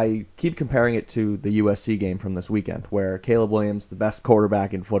I keep comparing it to the USC game from this weekend, where Caleb Williams, the best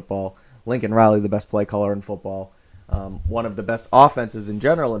quarterback in football, Lincoln Riley, the best play caller in football, one of the best offenses in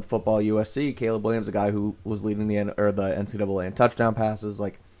general in football, USC, Caleb Williams, a guy who was leading the NCAA in touchdown passes,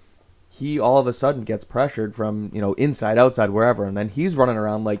 like, he all of a sudden gets pressured from, inside, outside, wherever, and then he's running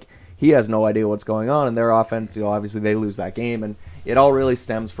around like he has no idea what's going on, and their offense, obviously they lose that game, and it all really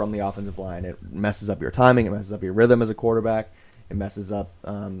stems from the offensive line. It messes up your timing, it messes up your rhythm as a quarterback, it messes up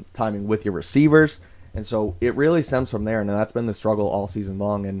timing with your receivers, and so it really stems from there, and that's been the struggle all season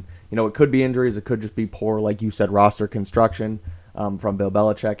long, and, it could be injuries, it could just be poor, like you said, roster construction from Bill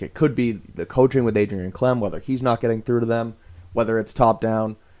Belichick, it could be the coaching with Adrian Clem, whether he's not getting through to them, whether it's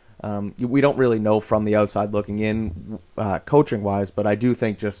top-down. We don't really know from the outside looking in coaching-wise, but I do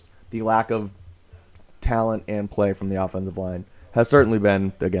think just the lack of talent and play from the offensive line has certainly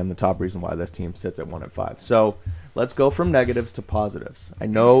been, again, the top reason why this team sits at 1-5. So let's go from negatives to positives. I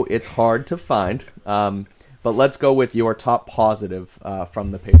know it's hard to find, but let's go with your top positive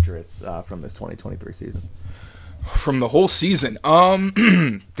from the Patriots from this 2023 season. From the whole season,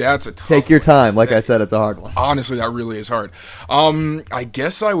 that's a tough Take your time. Like I said, it's a hard one. Honestly, that really is hard. I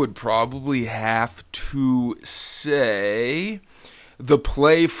guess I would probably have to say the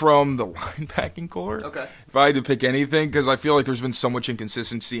play from the linebacking core. Okay. If I had to pick anything, because I feel like there's been so much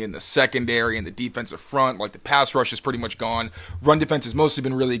inconsistency in the secondary and the defensive front. Like, the pass rush is pretty much gone. Run defense has mostly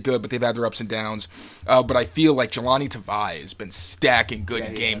been really good, but they've had their ups and downs. But I feel like Jelani Tavai has been stacking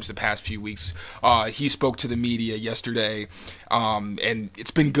good games the past few weeks. He spoke to the media yesterday, and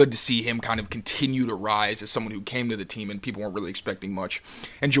it's been good to see him kind of continue to rise as someone who came to the team and people weren't really expecting much.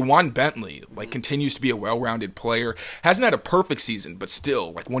 And Juwan Bentley, continues to be a well-rounded player. Hasn't had a perfect season, but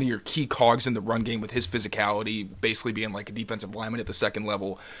still, one of your key cogs in the run game with his physicality, basically being like a defensive lineman at the second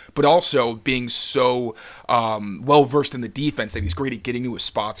level, but also being so well-versed in the defense that he's great at getting to his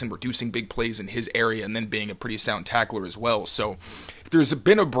spots and reducing big plays in his area, and then being a pretty sound tackler as well. So if there's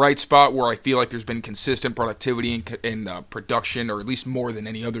been a bright spot where I feel like there's been consistent productivity and production, or at least more than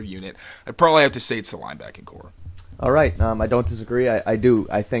any other unit, I'd probably have to say it's the linebacking core. All right, I don't disagree. I do.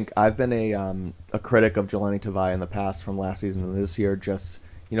 I think I've been a critic of Jelani Tavai in the past, from last season to this year. Just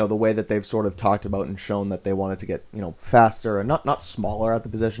the way that they've sort of talked about and shown that they wanted to get faster and not smaller at the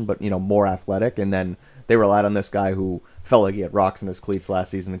position, but more athletic. And then they relied on this guy who felt like he had rocks in his cleats last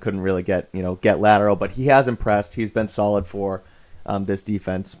season and couldn't really get lateral. But he has impressed. He's been solid for this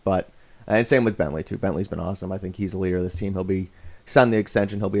defense. And same with Bentley too. Bentley's been awesome. I think he's the leader of this team. He'll be signed the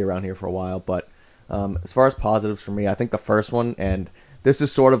extension. He'll be around here for a while. But as far as positives for me, I think the first one, and this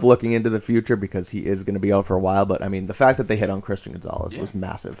is sort of looking into the future because he is going to be out for a while, but I mean, the fact that they hit on Christian Gonzalez was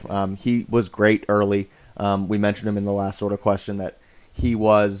massive. He was great early. We mentioned him in the last sort of question that he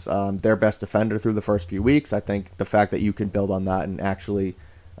was their best defender through the first few weeks. I think the fact that you can build on that and actually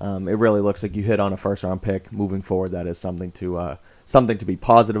it really looks like you hit on a first-round pick moving forward, that is something to be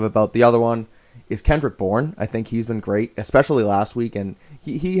positive about. The other one is Kendrick Bourne. I think he's been great, especially last week, and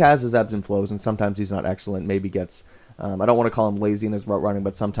he has his ebbs and flows, and sometimes he's not excellent, maybe gets I don't want to call him lazy in his route running,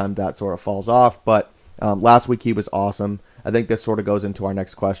 but sometimes that sort of falls off. But last week he was awesome. I think this sort of goes into our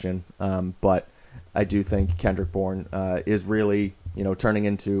next question. But I do think Kendrick Bourne is really, turning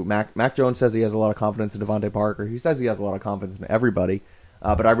into Mac Jones says he has a lot of confidence in Devontae Parker. He says he has a lot of confidence in everybody.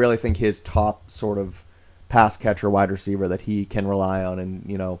 But I really think his top sort of pass catcher, wide receiver that he can rely on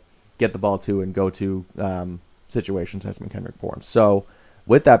and, get the ball to and go to situations has been Kendrick Bourne. So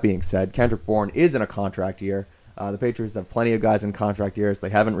with that being said, Kendrick Bourne is in a contract year. The Patriots have plenty of guys in contract years. They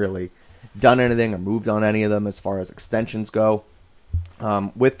haven't really done anything or moved on any of them as far as extensions go.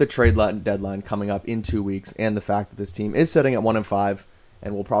 With the trade deadline coming up in 2 weeks, and the fact that this team is sitting at 1-5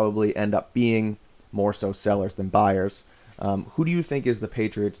 and will probably end up being more so sellers than buyers, who do you think is the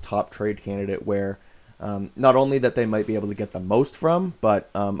Patriots' top trade candidate where not only that they might be able to get the most from, but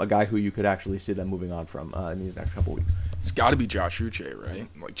a guy who you could actually see them moving on from in these next couple weeks? It's got to be Josh Uche, right?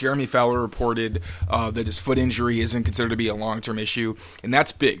 Like Jeremy Fowler reported that his foot injury isn't considered to be a long-term issue, and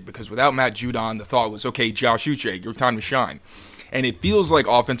that's big because without Matt Judon, the thought was, okay, Josh Uche, your time to shine. And it feels like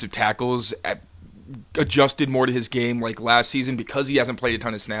offensive tackles adjusted more to his game like last season because he hasn't played a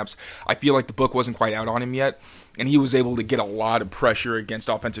ton of snaps. I feel like the book wasn't quite out on him yet, and he was able to get a lot of pressure against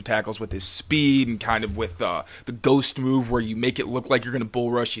offensive tackles with his speed and kind of with the ghost move where you make it look like you're going to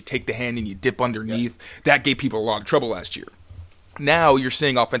bull rush, you take the hand and you dip underneath. That gave people a lot of trouble last year. Now you're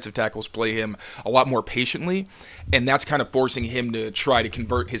seeing offensive tackles play him a lot more patiently, and that's kind of forcing him to try to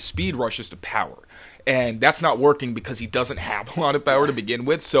convert his speed rushes to power. And that's not working because he doesn't have a lot of power to begin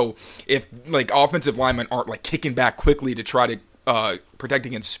with. So if offensive linemen aren't kicking back quickly to try to protect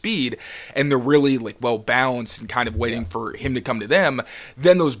against speed, and they're really like well balanced and kind of waiting for him to come to them,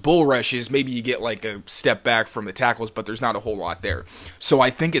 then those bull rushes, maybe you get like a step back from the tackles, but there's not a whole lot there. So I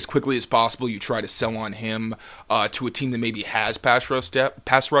think as quickly as possible you try to sell on him to a team that maybe has pass rush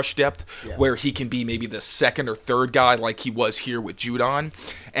depth, where he can be maybe the second or third guy like he was here with Judon,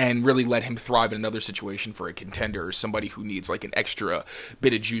 and really let him thrive in another situation for a contender or somebody who needs like an extra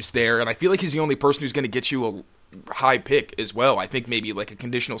bit of juice there. And I feel like he's the only person who's going to get you a high pick as well. I think maybe like a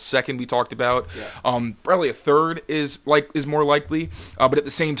conditional second we talked about. Probably a third is more likely. But at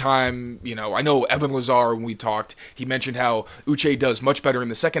the same time, I know Evan Lazar, when we talked, he mentioned how Uche does much better in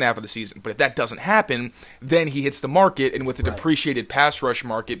the second half of the season. But if that doesn't happen, then he hits the market, and with a depreciated pass rush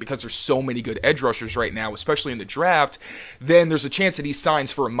market, because there's so many good edge rushers right now, especially in the draft, then there's a chance that he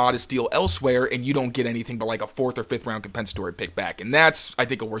signs for a modest deal elsewhere, and you don't get anything but like a 4th or 5th round compensatory pick back. And that's, I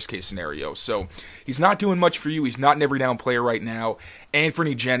think, a worst case scenario. So he's not doing much for you. He's not an every down player right now.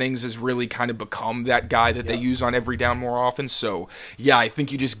 Anthony Jennings has really kind of become that guy that they use on every down more often. So, yeah, I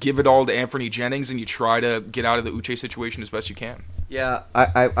think you just give it all to Anthony Jennings and you try to get out of the Uche situation as best you can. Yeah,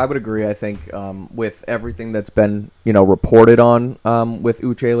 I would agree. I think with everything that's been reported on with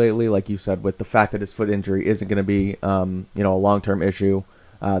Uche lately, like you said, with the fact that his foot injury isn't going to be a long-term issue,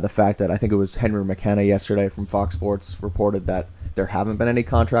 the fact that I think it was Henry McKenna yesterday from Fox Sports reported that there haven't been any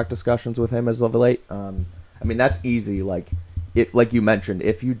contract discussions with him as of late. I mean, that's easy. Like you mentioned,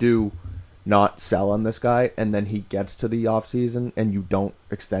 if you do not sell on this guy and then he gets to the offseason and you don't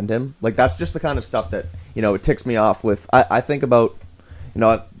extend him, like that's just the kind of stuff that, it ticks me off with. I think about,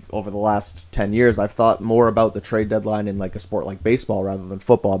 over the last 10 years, I've thought more about the trade deadline in like a sport like baseball rather than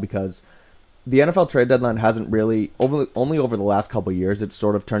football, because the NFL trade deadline hasn't really, only over the last couple of years, it's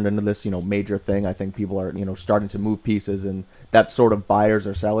sort of turned into this, major thing. I think people are, starting to move pieces, and that sort of buyers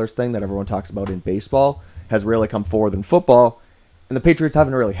or sellers thing that everyone talks about in baseball has really come forward in football, and the Patriots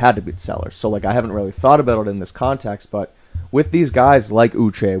haven't really had to be sellers. So, like, I haven't really thought about it in this context, but with these guys like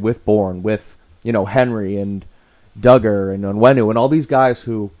Uche, with Bourne, with, Henry and Duggar and Onwenu and all these guys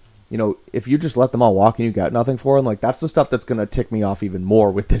who, if you just let them all walk and you got nothing for them, like, that's the stuff that's going to tick me off even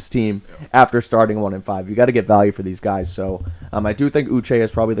more with this team after starting 1-5. You got to get value for these guys. So I do think Uche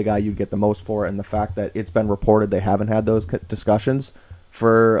is probably the guy you'd get the most for, and the fact that it's been reported they haven't had those discussions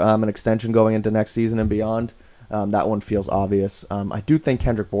for an extension going into next season and beyond, that one feels obvious. I do think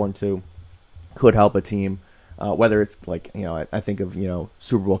Kendrick Bourne, too, could help a team, whether it's like, I think of,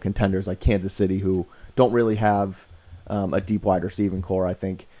 Super Bowl contenders like Kansas City who don't really have a deep wide receiving core. I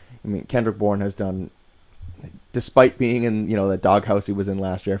mean, Kendrick Bourne has done, despite being in, the doghouse he was in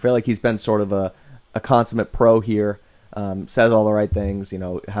last year, I feel like he's been sort of a consummate pro here, says all the right things,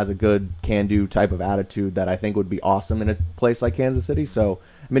 has a good can-do type of attitude that I think would be awesome in a place like Kansas City. So,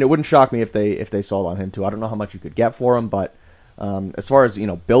 I mean, it wouldn't shock me if they sold on him too. I don't know how much you could get for him, but as far as,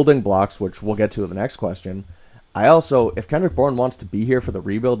 building blocks, which we'll get to in the next question, if Kendrick Bourne wants to be here for the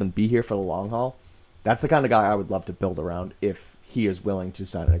rebuild and be here for the long haul, that's the kind of guy I would love to build around if he is willing to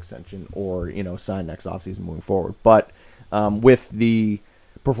sign an extension or, sign next offseason moving forward. But with the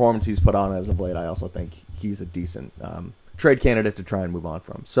performance he's put on as of late, I also think he's a decent trade candidate to try and move on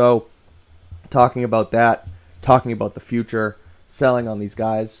from. So talking about that, talking about the future, selling on these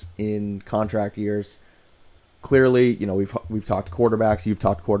guys in contract years, clearly, we've talked quarterbacks. You've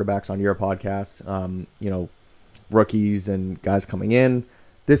talked quarterbacks on your podcast, rookies and guys coming in.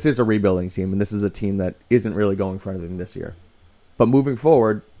 This is a rebuilding team, and this is a team that isn't really going for anything this year. But moving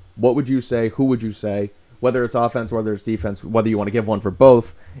forward, what would you say, who would you say, whether it's offense, whether it's defense, whether you want to give one for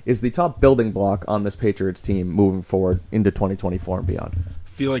both, is the top building block on this Patriots team moving forward into 2024 and beyond? I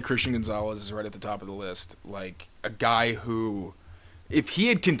feel like Christian Gonzalez is right at the top of the list. Like, a guy who, if he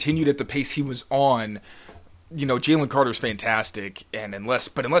had continued at the pace he was on, Jalen Carter's fantastic, and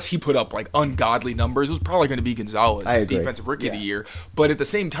unless he put up like ungodly numbers, it was probably going to be Gonzalez, as defensive rookie of the year. But at the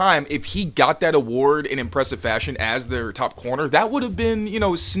same time, if he got that award in impressive fashion as their top corner, that would have been,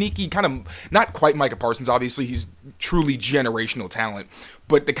 sneaky, kind of not quite Micah Parsons. Obviously, he's truly generational talent,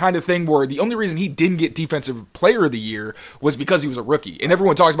 but the kind of thing where the only reason he didn't get defensive player of the year was because he was a rookie, and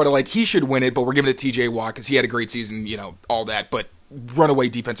everyone talks about it like he should win it, but we're giving it to T.J. Watt because he had a great season, all that, but runaway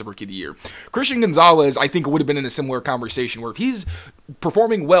defensive rookie of the year. Christian Gonzalez, I think, would have been in a similar conversation where if he's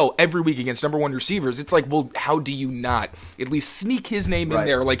performing well every week against number one receivers, it's like, well, how do you not at least sneak his name in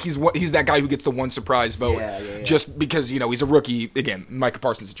there? Like he's that guy who gets the one surprise vote just because, he's a rookie. Again, Micah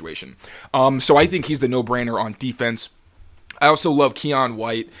Parsons situation. So I think he's the no-brainer on defense. I also love Keon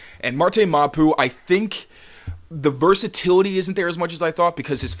White and Marte Mapu. I think the versatility isn't there as much as I thought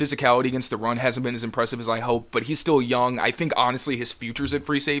because his physicality against the run hasn't been as impressive as I hoped, but he's still young. I think, honestly, his future's at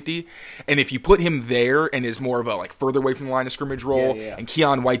free safety, and if you put him there and is more of a, like, further away from the line of scrimmage role, and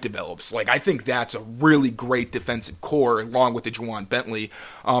Keon White develops, like, I think that's a really great defensive core, along with the Juwan Bentley.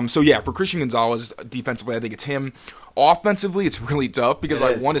 For Christian Gonzalez, defensively, I think it's him. Offensively, it's really tough because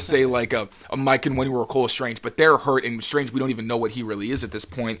I want to say like a Mike and Winnie or a Cole Strange, but they're hurt, and Strange, we don't even know what he really is at this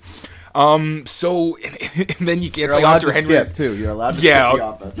point. And then you can't say Hunter Henry. Skip too. You're allowed to skip the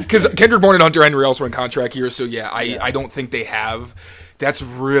offense. Because Kendrick Bourne and Hunter Henry also in contract here, so I don't think they have. That's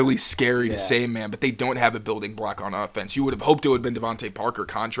really scary to say, man, but they don't have a building block on offense. You would have hoped it would have been Devontae Parker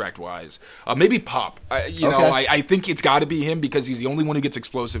contract-wise. Maybe Pop. I think it's got to be him because he's the only one who gets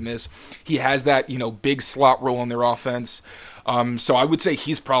explosiveness. He has that, big slot role in their offense. So I would say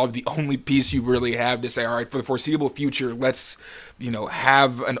he's probably the only piece you really have to say, all right, for the foreseeable future, let's,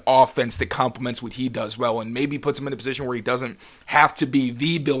 have an offense that complements what he does well and maybe puts him in a position where he doesn't have to be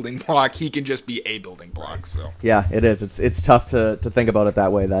the building block. He can just be a building block. So yeah, it is. It's tough to think about it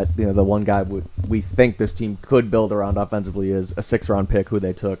that way, that, the one guy we think this team could build around offensively is a 6th-round pick who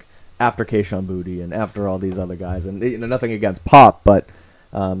they took after Kayshon Boutte and after all these other guys. And nothing against Pop, but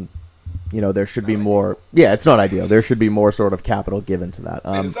there should be more. Yeah, it's not ideal. There should be more sort of capital given to that.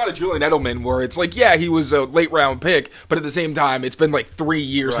 And it's not a Julian Edelman where it's like, yeah, he was a late round pick, but at the same time, it's been like 3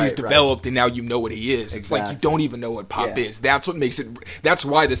 years he's developed, and now you know what he is. Exactly. It's like you don't even know what Pop is. That's what makes it. That's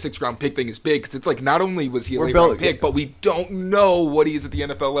why the 6th round pick thing is big, because it's like not only was he a late round pick, but we don't know what he is at the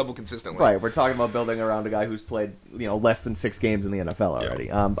NFL level consistently. Right. We're talking about building around a guy who's played less than 6 games in the NFL already.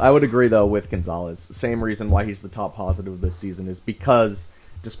 Yeah. I would agree though with Gonzalez. Same reason why he's the top positive this season is because,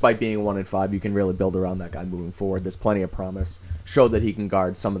 despite being 1-5, you can really build around that guy moving forward. There's plenty of promise. Showed that he can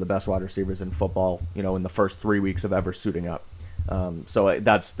guard some of the best wide receivers in football, in the first 3 weeks of ever suiting up. So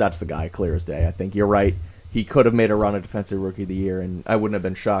that's the guy, clear as day. I think you're right. He could have made a run at Defensive Rookie of the Year, and I wouldn't have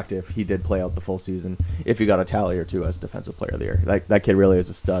been shocked if he did play out the full season, if he got a tally or two as Defensive Player of the Year. That kid really is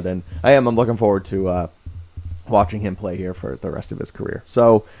a stud, and I'm looking forward to watching him play here for the rest of his career.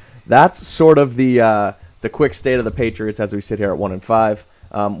 So that's sort of the quick state of the Patriots as we sit here at 1-5.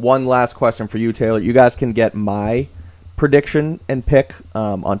 One last question for you, Taylor. You guys can get my prediction and pick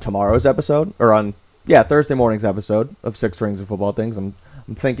on tomorrow's episode, or on Thursday morning's episode of 6 Rings of Football Things. I'm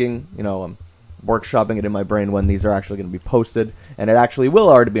thinking, I'm workshopping it in my brain when these are actually going to be posted, and it actually will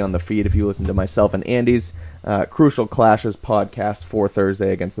already be on the feed if you listen to myself and Andy's Crucial Clashes podcast for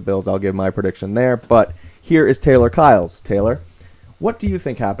Thursday against the Bills. I'll give my prediction there, but here is Taylor Kyles. Taylor, what do you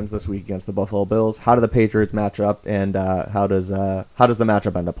think happens this week against the Buffalo Bills? How do the Patriots match up, and how does the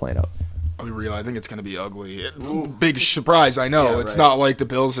matchup end up playing out? I'll be real. I think it's going to be ugly. Big surprise, I know. It's not like the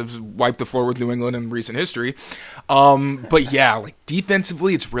Bills have wiped the floor with New England in recent history. But yeah, like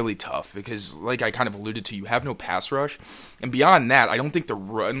defensively, it's really tough because, like I kind of alluded to, you have no pass rush. And beyond that, I don't think the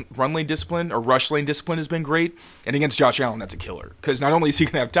run lane discipline or rush lane discipline has been great. And against Josh Allen, that's a killer. Because not only is he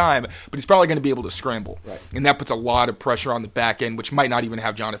going to have time, but he's probably going to be able to scramble. Right. And that puts a lot of pressure on the back end, which might not even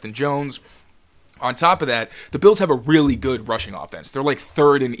have Jonathan Jones. On top of that, the Bills have a really good rushing offense. They're like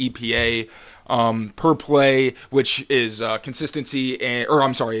 3rd in EPA per play, which is consistency,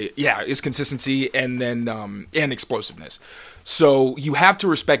 is consistency and then and explosiveness. So you have to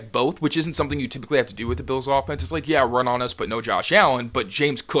respect both, which isn't something you typically have to do with the Bills offense. It's like, run on us, but no Josh Allen. But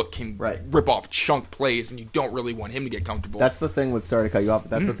James Cook can rip off chunk plays, and you don't really want him to get comfortable. That's the thing with, sorry to cut you off, but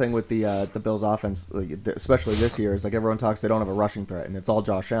that's the thing with the Bills offense, especially this year, is like everyone talks they don't have a rushing threat, and it's all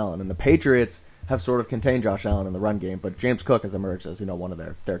Josh Allen. And the Patriots have sort of contained Josh Allen in the run game, but James Cook has emerged as, one of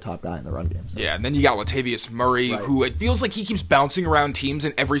their top guy in the run game. So. Yeah, and then you got Latavius Murray, who it feels like he keeps bouncing around teams,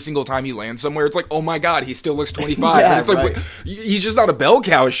 and every single time he lands somewhere, it's like, oh my God, he still looks 25. And it's like, he's just not a bell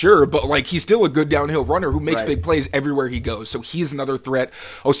cow, sure, but like he's still a good downhill runner who makes big plays everywhere he goes. So he's another threat.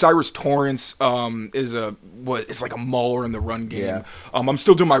 Osiris Torrance is like a mauler in the run game. Yeah. I'm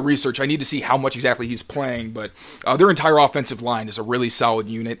still doing my research. I need to see how much exactly he's playing, but their entire offensive line is a really solid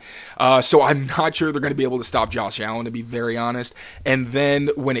unit. So I'm not sure they're going to be able to stop Josh Allen, to be very honest. And then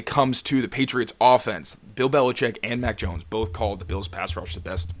when it comes to the Patriots offense, Bill Belichick and Mac Jones both called the Bills pass rush the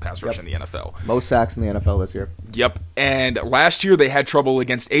best pass rush in the NFL. Most sacks in the NFL this year. Yep. And last year they had trouble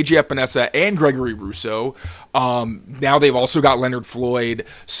against A.J. Epinesa and Gregory Rousseau. Now they've also got Leonard Floyd.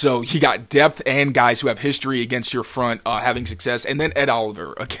 So you got depth and guys who have history against your front having success. And then Ed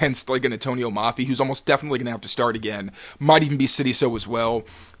Oliver against like an Antonio Mafi, who's almost definitely going to have to start again. Might even be City so as well.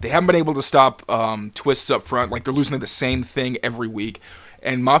 They haven't been able to stop twists up front. Like they're losing to the same thing every week.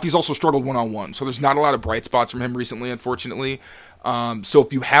 And Mafi's also struggled one-on-one, so there's not a lot of bright spots from him recently, unfortunately. So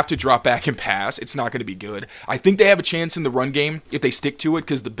if you have to drop back and pass, it's not going to be good. I think they have a chance in the run game if they stick to it,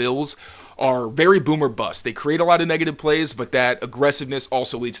 because the Bills are very boom or bust. They create a lot of negative plays, but that aggressiveness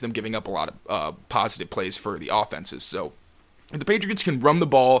also leads to them giving up a lot of positive plays for the offenses. So the Patriots can run the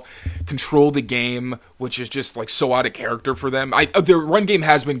ball, control the game, which is just like so out of character for them. Their run game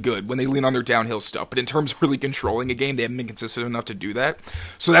has been good when they lean on their downhill stuff, but in terms of really controlling a game, they haven't been consistent enough to do that.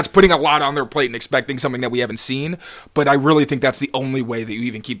 So that's putting a lot on their plate and expecting something that we haven't seen. But I really think that's the only way that you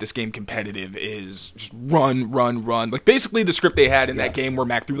even keep this game competitive is just run. Like basically the script they had in that game where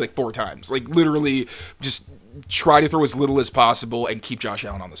Mac threw like 4 times. Like literally just try to throw as little as possible and keep Josh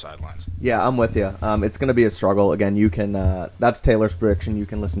Allen on the sidelines. Yeah, I'm with you. It's going to be a struggle. Again, you can that's Taylor's prediction. You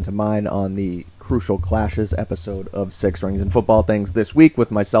can listen to mine on the Crucial Clashes episode of Six Rings and Football Things this week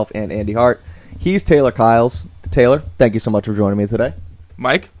with myself and Andy Hart. He's Taylor Kyles. Taylor, thank you so much for joining me today.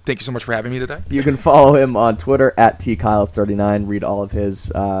 Mike, thank you so much for having me today. You can follow him on Twitter at tkyles39. Read all of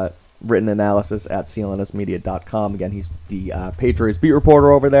his written analysis at clnsmedia.com. Again, he's the Patriots beat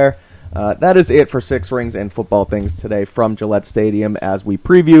reporter over there. That is it for Six Rings and Football Things today from Gillette Stadium as we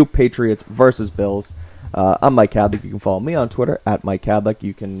preview Patriots versus Bills. I'm Mike Cadlick. You can follow me on Twitter at Mike Cadlick.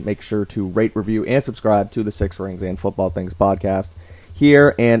 You can make sure to rate, review, and subscribe to the Six Rings and Football Things podcast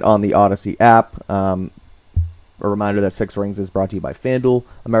here and on the Odyssey app. A reminder that Six Rings is brought to you by FanDuel,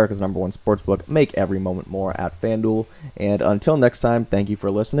 America's #1 sportsbook. Make every moment more at FanDuel. And until next time, thank you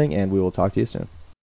for listening, and we will talk to you soon.